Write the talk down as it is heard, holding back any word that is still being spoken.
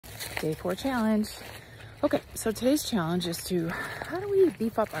Day 4 challenge. Okay, so today's challenge is to, how do we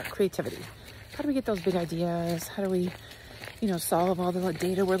beef up our creativity? How do we get those big ideas? How do we, solve all the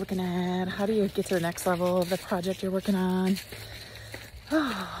data we're looking at? How do you get to the next level of the project you're working on?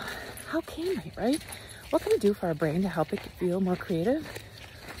 Oh, how can we, right? What can we do for our brain to help it feel more creative?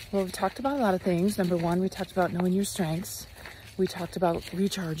 Well, we've talked about a lot of things. Number one, we talked about knowing your strengths. We talked about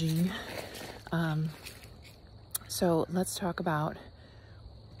recharging. So let's talk about,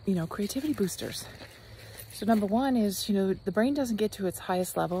 creativity boosters. So number one is, the brain doesn't get to its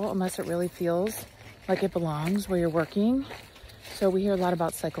highest level unless it really feels like it belongs where you're working. So we hear a lot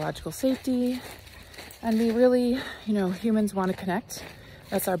about psychological safety, and we really, humans want to connect.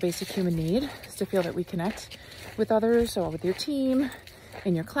 That's our basic human need, is to feel that we connect with others, or with your team,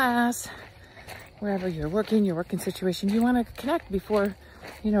 in your class, wherever you're working, your working situation. You want to connect before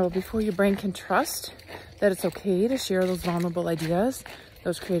your brain can trust that it's okay to share those vulnerable ideas,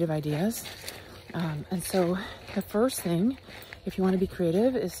 those creative ideas. And so the first thing, if you want to be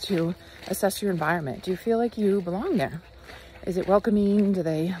creative, is to assess your environment. Do you feel like you belong there? Is it welcoming? Do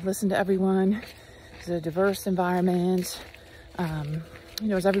they listen to everyone? Is it a diverse environment?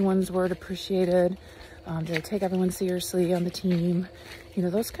 Is everyone's word appreciated? Do they take everyone seriously on the team?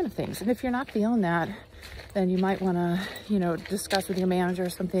 Those kind of things. And if you're not feeling that, then you might want to, discuss with your manager or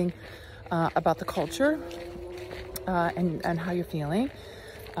something about the culture and how you're feeling.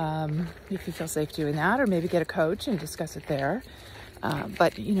 If you feel safe doing that, or maybe get a coach and discuss it there.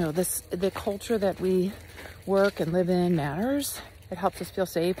 But the culture that we work and live in matters. It helps us feel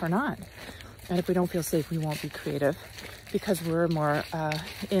safe or not. And if we don't feel safe, we won't be creative because we're more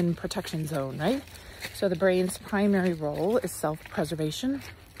in protection zone, right? So the brain's primary role is self-preservation.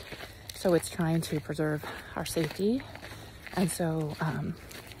 So it's trying to preserve our safety. And so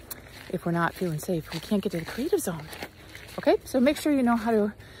if we're not feeling safe, we can't get to the creative zone. Okay, so make sure you know how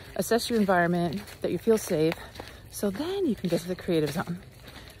to assess your environment, that you feel safe, so then you can get to the creative zone.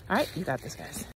 All right, you got this, guys.